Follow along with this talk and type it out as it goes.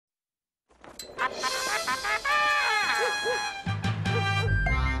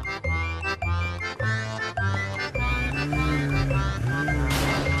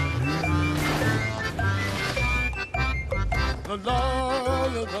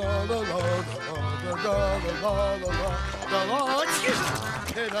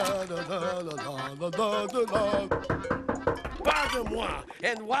Pardon-moi,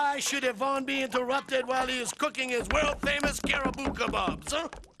 and why should Yvon be interrupted while he is cooking his world-famous caribou kebabs, huh?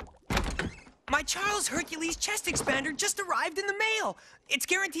 My Charles Hercules chest expander just arrived in the mail. It's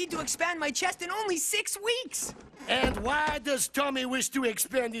guaranteed to expand my chest in only 6 weeks. And why does Tommy wish to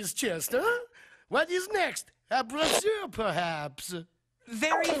expand his chest, huh? What is next? A brassiere, perhaps?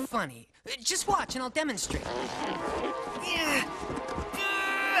 Very funny. Just watch and I'll demonstrate.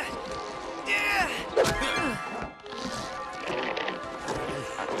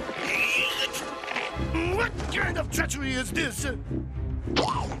 What kind of treachery is this?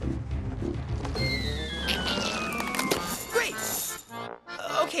 Great.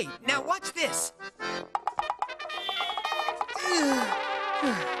 Okay, now watch this.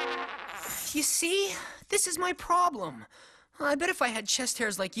 You see? This is my problem. I bet if I had chest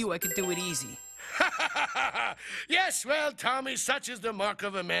hairs like you, I could do it easy. Yes, well, Tommy, such is the mark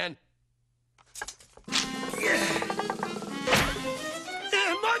of a man.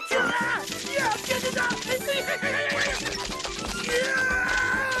 Mon Dieu! Yeah, get it up!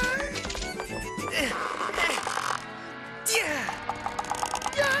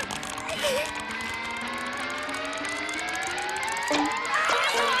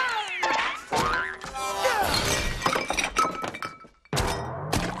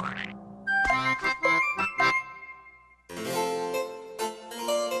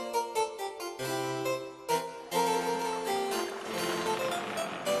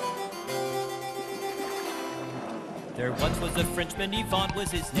 There once was a Frenchman, Yvon was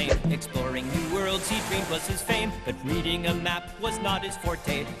his name. Exploring new worlds he dreamed was his fame. But reading a map was not his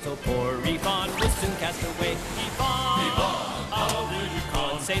forte. So poor Yvon was soon cast away. Yvon, out of the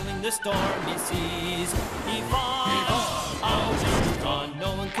Yukon, sailing the stormy seas. Yvon, out of the Yukon,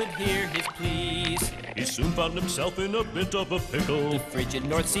 no one could hear his pleas. He soon found himself in a bit of a pickle. The frigid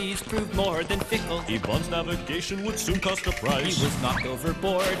North Seas proved more than fickle. Yvon's navigation would soon cost a price. He was knocked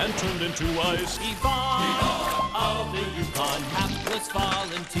overboard and turned into ice. Yvon, of the Yukon, hapless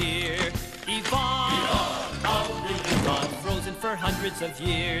volunteer. Yvon, of the Yukon, frozen for hundreds of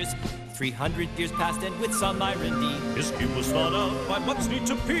years. 300 years passed, and with some irony, his scheme was thought of by what's need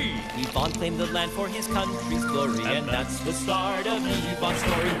to be. Yvon claimed the land for his country's glory, and that's the start of Yvon's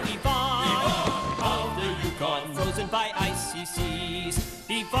story. Yvon, of the Yukon, frozen by icy seas.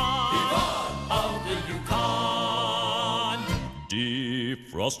 Yvon, of the Yukon,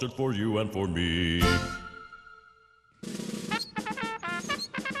 defrosted for you and for me.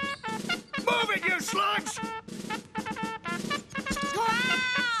 Move it, you slugs!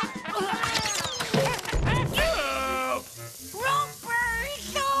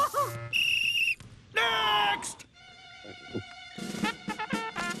 Next!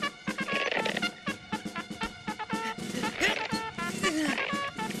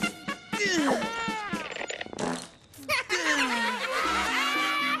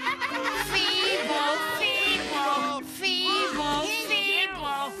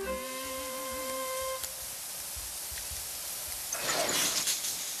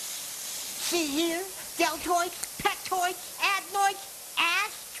 See here, deltoid, pectoid, adenoid,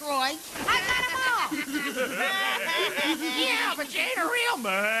 asteroid. I got them all! Yeah, but you ain't a real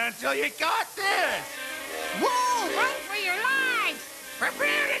man till you got this! Whoa! Run for your lives!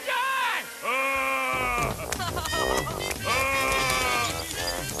 Prepare to die!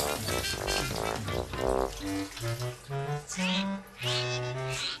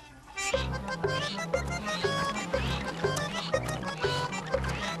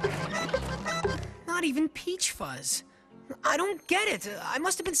 Not even peach fuzz. I don't get it. I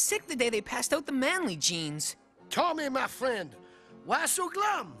must have been sick the day they passed out the manly genes. Tommy, my friend, why so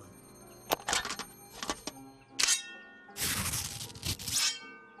glum?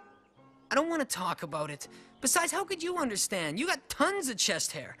 I don't want to talk about it. Besides, how could you understand? You got tons of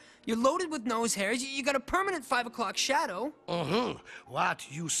chest hair. You're loaded with nose hairs. You got a permanent 5 o'clock shadow. What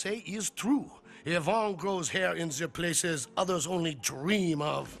you say is true. Yvon grows hair in the places others only dream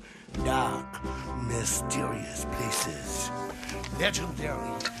of. Dark, mysterious places.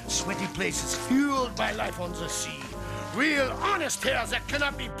 Legendary, sweaty places fueled by life on the sea. Real, honest hairs that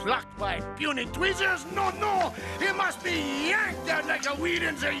cannot be plucked by puny tweezers. No, no, it must be yanked out like a weed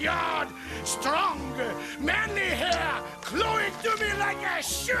in the yard. Strong, manly hair, flowing to me like a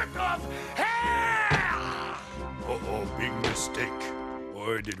shirt of hair. Oh, big mistake.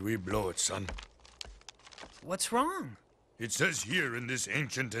 Boy, did we blow it, son. What's wrong? It says here in this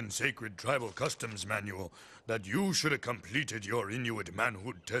ancient and sacred tribal customs manual that you should have completed your Inuit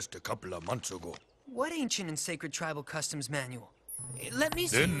manhood test a couple of months ago. What ancient and sacred tribal customs manual? Let me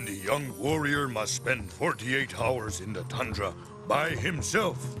see. Then the young warrior must spend 48 hours in the tundra by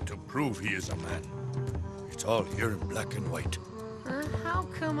himself to prove he is a man. It's all here in black and white. How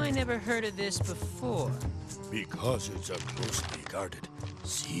come I never heard of this before? Because it's a closely guarded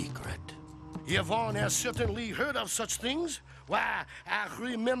secret. Yvon has certainly heard of such things. Why, I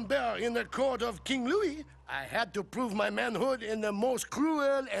remember in the court of King Louis, I had to prove my manhood in the most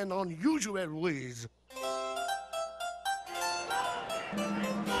cruel and unusual ways.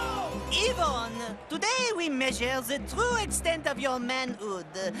 Yvon, today we measure the true extent of your manhood.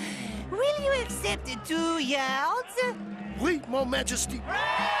 Will you accept 2 yards? Wait, Your Majesty.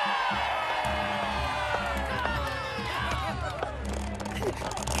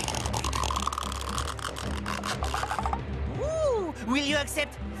 Ooh, will you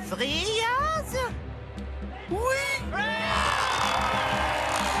accept 3 yards?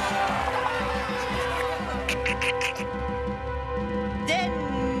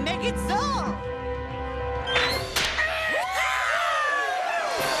 Then make it so.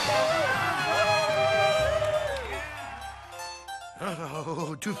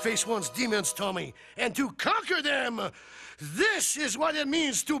 Oh, to face one's demons, Tommy, and to conquer them. This is what it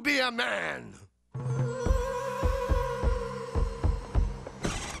means to be a man.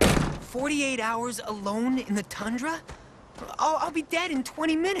 48 hours alone in the tundra? I'll be dead in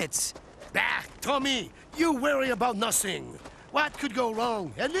 20 minutes. Bah, Tommy, you worry about nothing. What could go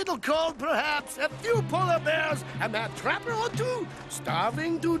wrong? A little cold, perhaps, a few polar bears, a mad trapper or two,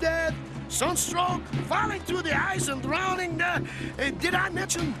 starving to death, sunstroke, falling through the ice and drowning the... did I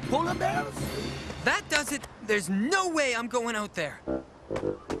mention polar bears? That does it. There's no way I'm going out there.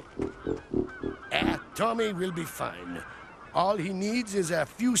 Tommy will be fine. All he needs is a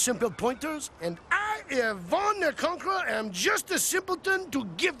few simple pointers, and I, Yvon the Conqueror, am just a simpleton to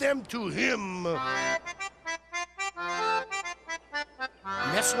give them to him.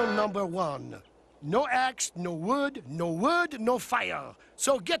 Lesson number 1. No axe, no wood, no fire.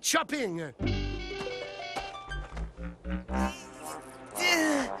 So get chopping.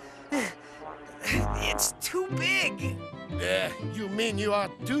 It's too big. You mean you are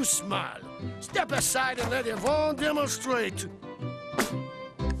too small. Step aside and let Yvon demonstrate.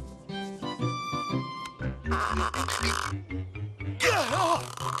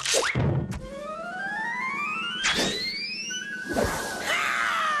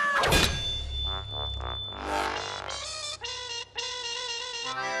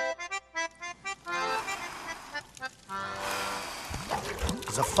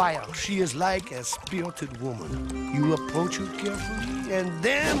 The fire, she is like a spirited woman. You approach her carefully, and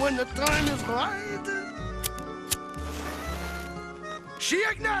then when the time is right, she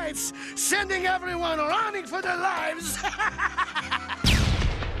ignites, sending everyone running for their lives.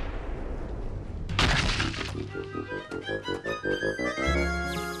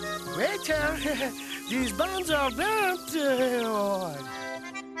 Waiter, these buns are burnt.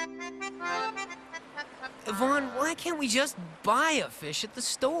 Yvon, why can't we just buy a fish at the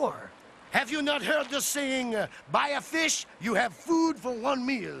store? Have you not heard the saying, buy a fish, you have food for 1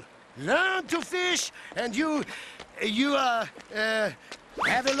 meal? Learn to fish, and you have a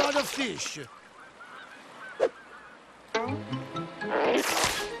lot of fish.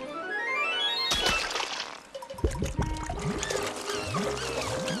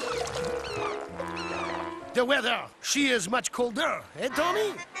 The weather, she is much colder, eh,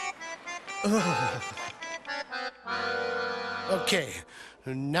 Tommy? Okay,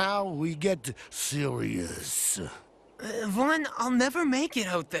 now we get serious. Yvon, I'll never make it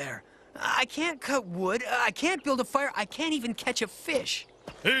out there. I can't cut wood, I can't build a fire, I can't even catch a fish.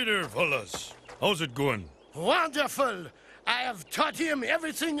 Hey there, fellas. How's it going? Wonderful! I have taught him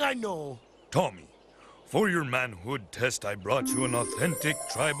everything I know. Tommy, for your manhood test, I brought you an authentic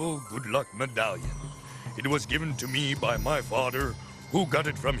tribal good luck medallion. It was given to me by my father, who got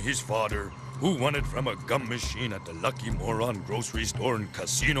it from his father, who won it from a gum machine at the Lucky Moron grocery store and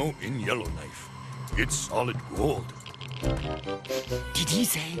casino in Yellowknife. It's solid gold. Did he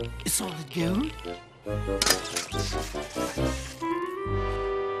say solid gold?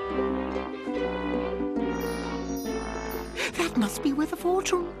 That must be worth a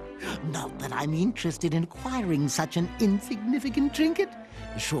fortune. Not that I'm interested in acquiring such an insignificant trinket.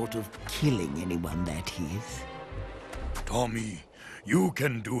 Short of killing anyone, that is. Tommy, you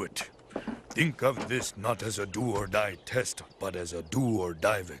can do it. Think of this not as a do-or-die test, but as a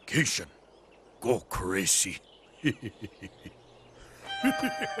do-or-die vacation. Go crazy.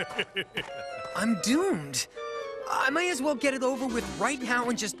 I'm doomed. I may as well get it over with right now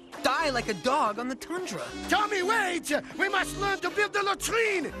and just die like a dog on the tundra. Tommy, wait! We must learn to build the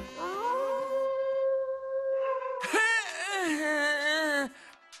latrine!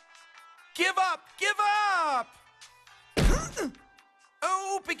 Give up! Give up!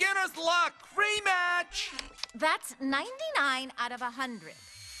 Oh, beginner's luck! Rematch! That's 99 out of 100.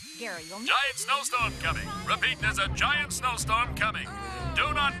 Gary, you'll... Giant snowstorm coming. Repeat, there's a giant snowstorm coming.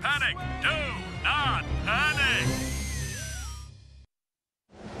 Do not panic. Do not panic.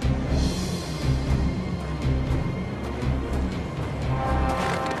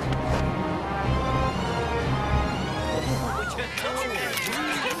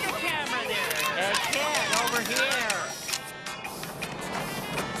 Hey, kid, over here.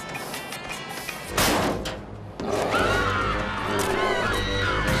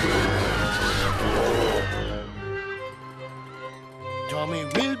 Tommy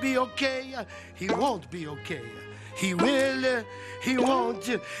will be okay. He won't be okay. He will. He won't.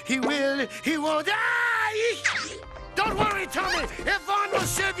 He will. He won't. Ah! Don't worry, Tommy. Yvon will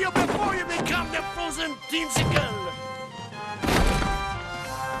save you before you become the frozen teensicle.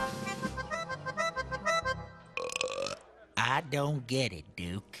 I don't get it,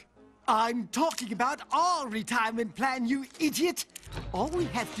 Duke. I'm talking about our retirement plan, you idiot! All we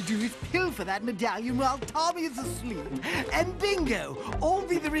have to do is pilfer that medallion while Tommy is asleep. And bingo! We'll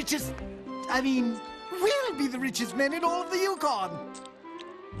be the richest men in all of the Yukon!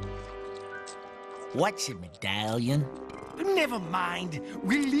 What's a medallion? Never mind.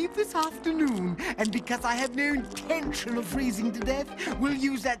 We'll leave this afternoon, and because I have no intention of freezing to death, we'll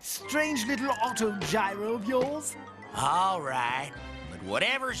use that strange little auto-gyro of yours. All right. But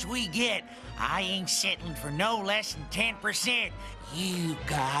whatever's we get, I ain't settling for no less than 10%. You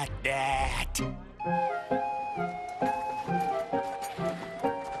got that.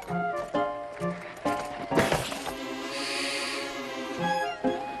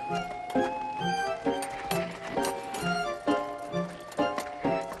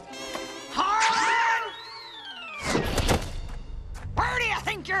 Harland! Where do you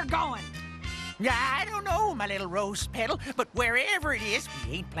think you're going? I don't know, my little rose petal, but wherever it is,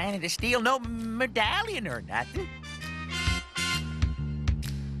 we ain't planning to steal no medallion or nothing.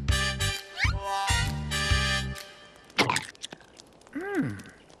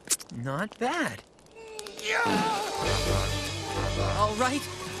 Not bad. All right.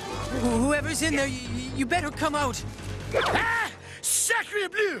 Whoever's in there, you better come out. Ah! Sacre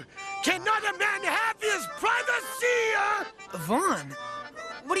bleu! Cannot a man have his privacy? Yvon,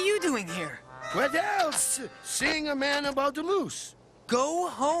 what are you doing here? What else? Seeing a man about the moose. Go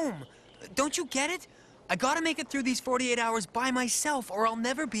home. Don't you get it? I gotta make it through these 48 hours by myself, or I'll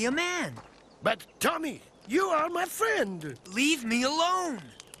never be a man. But, Tommy, you are my friend. Leave me alone.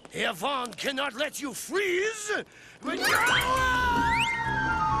 Yvon cannot let you freeze. But...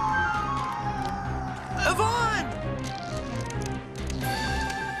 Yvon!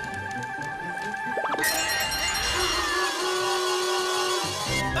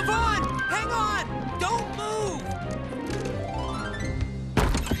 Yvon, hang on! Don't move!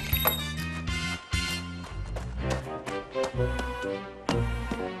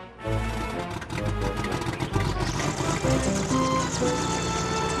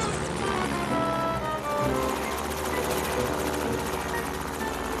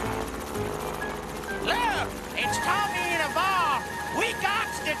 Look, it's Tommy and Yvon. We got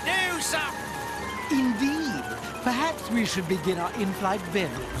to do something. Indeed. Perhaps we should begin our in-flight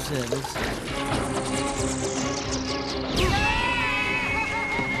beverage service.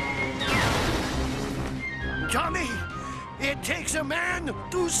 Tommy, it takes a man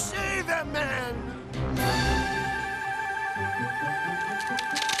to save a man.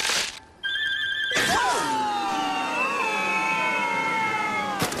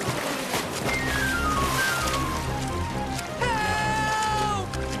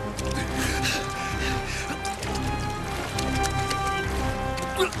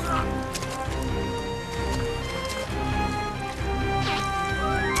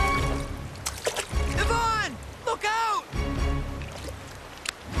 Yvon, look out!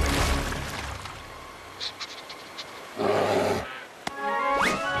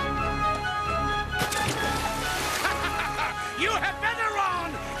 You had better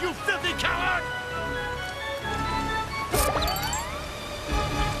run, you filthy coward!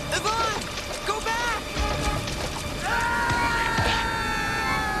 Yvon, go back!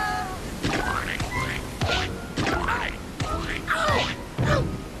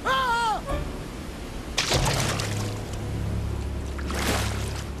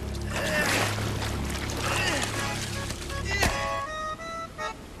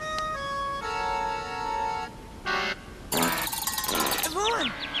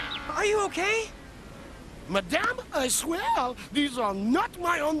 Are you okay? Madame, I swear, these are not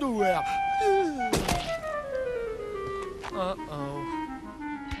my underwear. Uh-oh.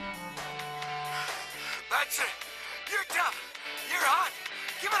 That's it. You're tough. You're hot.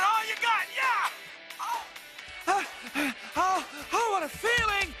 Give it all you got. Yeah. Oh, what a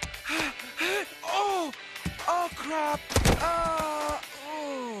feeling. Oh, crap. Oh.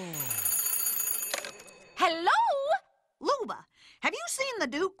 Hello? Luba, have you seen the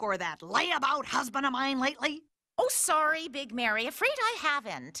Duke or that layabout husband of mine lately? Oh, sorry, Big Mary. Afraid I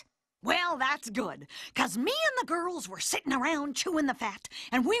haven't. Well, that's good, 'cause me and the girls were sitting around chewing the fat,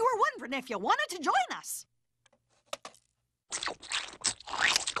 and we were wondering if you wanted to join us.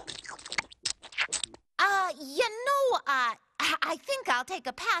 I think I'll take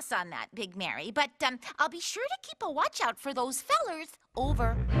a pass on that, Big Mary, but I'll be sure to keep a watch out for those fellers.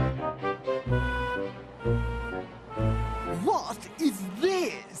 Over. What is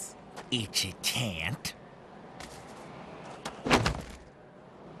this? It's a tent.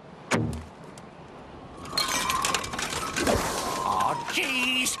 Oh,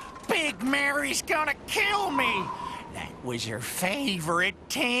 jeez! Big Mary's gonna kill me! That was her favorite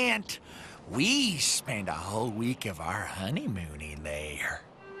tent. We spent a whole week of our honeymoon in there.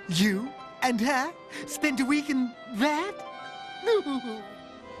 You and her spent a week in that?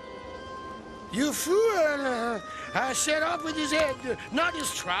 You fool! I set off with his head, not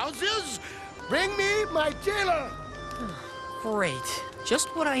his trousers. Bring me my tailor. Great.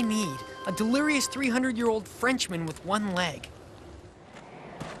 Just what I need. A delirious 300-year-old Frenchman with one leg.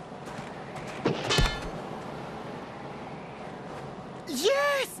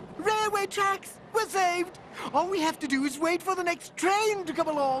 Yes! Railway tracks! We're saved! All we have to do is wait for the next train to come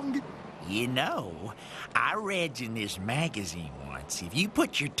along. You know, I read in this magazine once, if you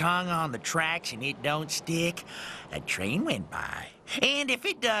put your tongue on the tracks and it don't stick, a train went by. And if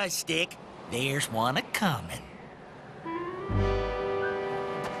it does stick, there's one a-coming.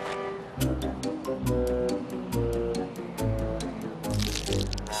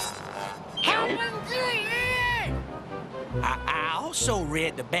 I also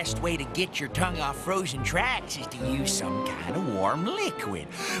read the best way to get your tongue off frozen tracks is to use some kind of warm liquid,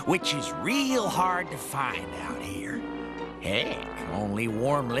 which is real hard to find out here. Heck, only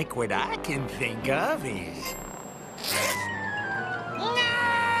warm liquid I can think of is...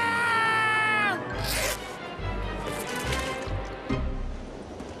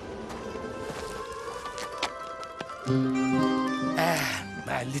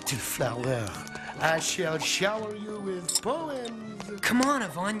 My little flower, I shall shower you with poems. Come on,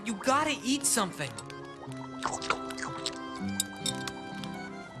 Yvon, you gotta eat something.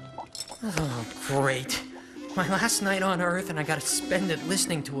 Oh, great. My last night on Earth, and I gotta spend it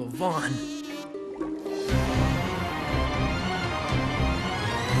listening to Yvon.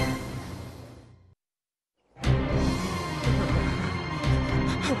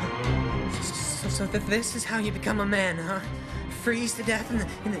 So this is how you become a man, huh? Freeze to death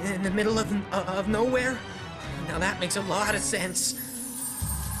in the middle of nowhere? Now that makes a lot of sense.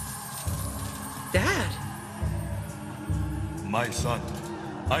 Dad! My son,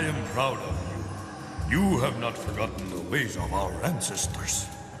 I am proud of you. You have not forgotten the ways of our ancestors.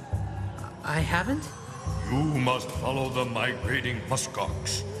 I haven't? You must follow the migrating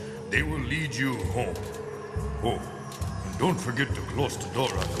muskox. They will lead you home. Oh, and don't forget to close the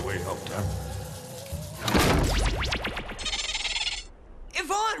door on the way out, huh?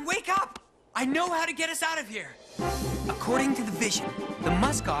 Yvon, wake up! I know how to get us out of here. According to the vision, the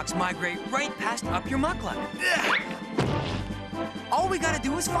muskox migrate right past up your muckluck. All we gotta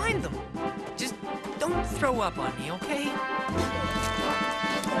do is find them. Just don't throw up on me, okay?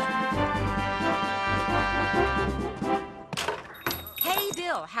 Hey,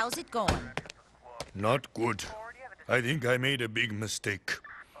 Bill, how's it going? Not good. I think I made a big mistake.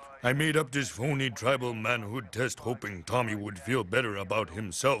 I made up this phony tribal manhood test hoping Tommy would feel better about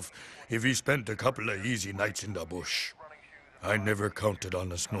himself if he spent a couple of easy nights in the bush. I never counted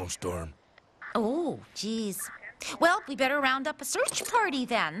on a snowstorm. Oh, geez. Well, we better round up a search party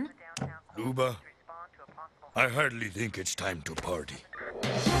then. Luba, I hardly think it's time to party.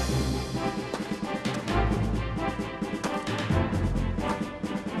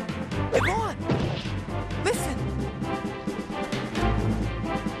 Yvon! Listen!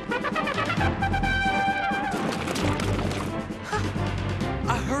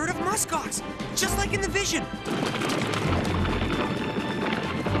 A herd of muskox, just like in the vision.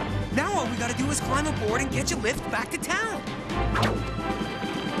 Now all we gotta do is climb aboard and catch a lift back to town.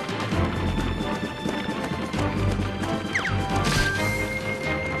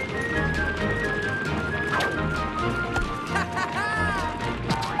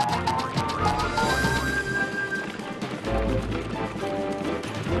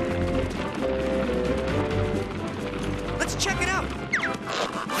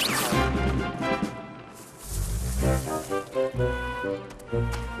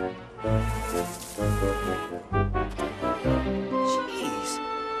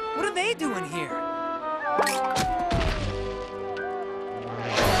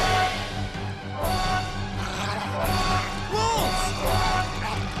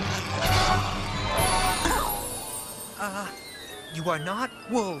 You are not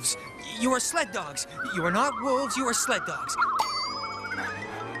wolves. You are sled dogs. You are not wolves. You are sled dogs.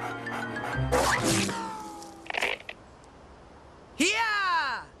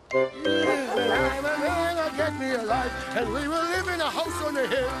 Yeah! Get me alive, and we will live in a house on the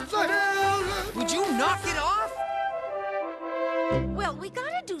hills. Would you knock it off? Well, we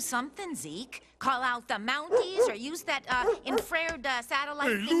gotta do something, Zeke. Call out the Mounties or use that infrared satellite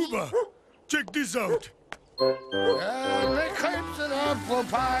Hey, thingy. Luba, check this out. And make crepes and apple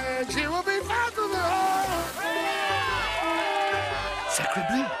pie, and she will be faster than all. Sacre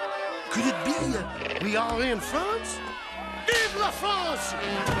bleu! Could it be we are in France? Vive la France!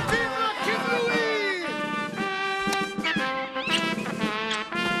 Vive la King Louis!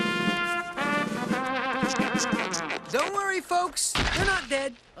 Don't worry, folks. They're not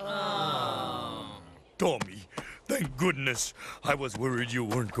dead. Tommy, thank goodness. I was worried you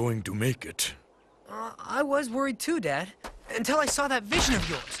weren't going to make it. I was worried too, Dad. Until I saw that vision of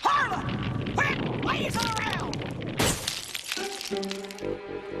yours. Harland! Please around!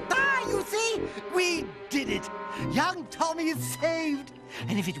 Ah, you see? We did it. Young Tommy is saved.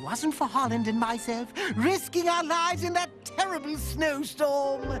 And if it wasn't for Harland and myself risking our lives in that terrible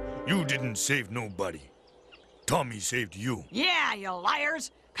snowstorm... You didn't save nobody. Tommy saved you. Yeah, you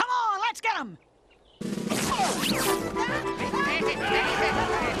liars! Come on, let's get 'em!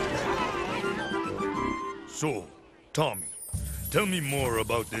 So, Tommy, tell me more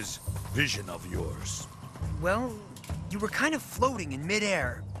about this vision of yours. Well, you were kind of floating in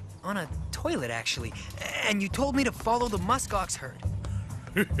midair. On a toilet, actually. And you told me to follow the muskox herd.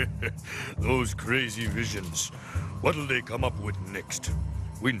 Those crazy visions. What'll they come up with next?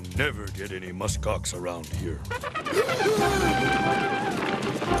 We never get any muskox around here.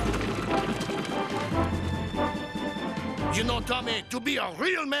 You know, Tommy, to be a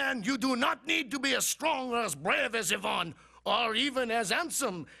real man, you do not need to be as strong or as brave as Yvon, or even as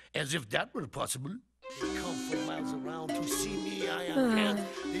handsome, as if that were possible. They come from miles around to see me. I am hands.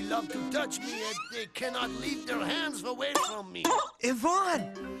 They love to touch me, and they cannot leave their hands away from me.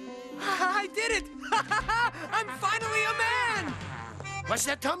 Yvon! I did it! I'm finally a man! What's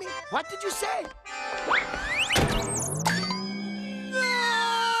that, Tommy? What did you say?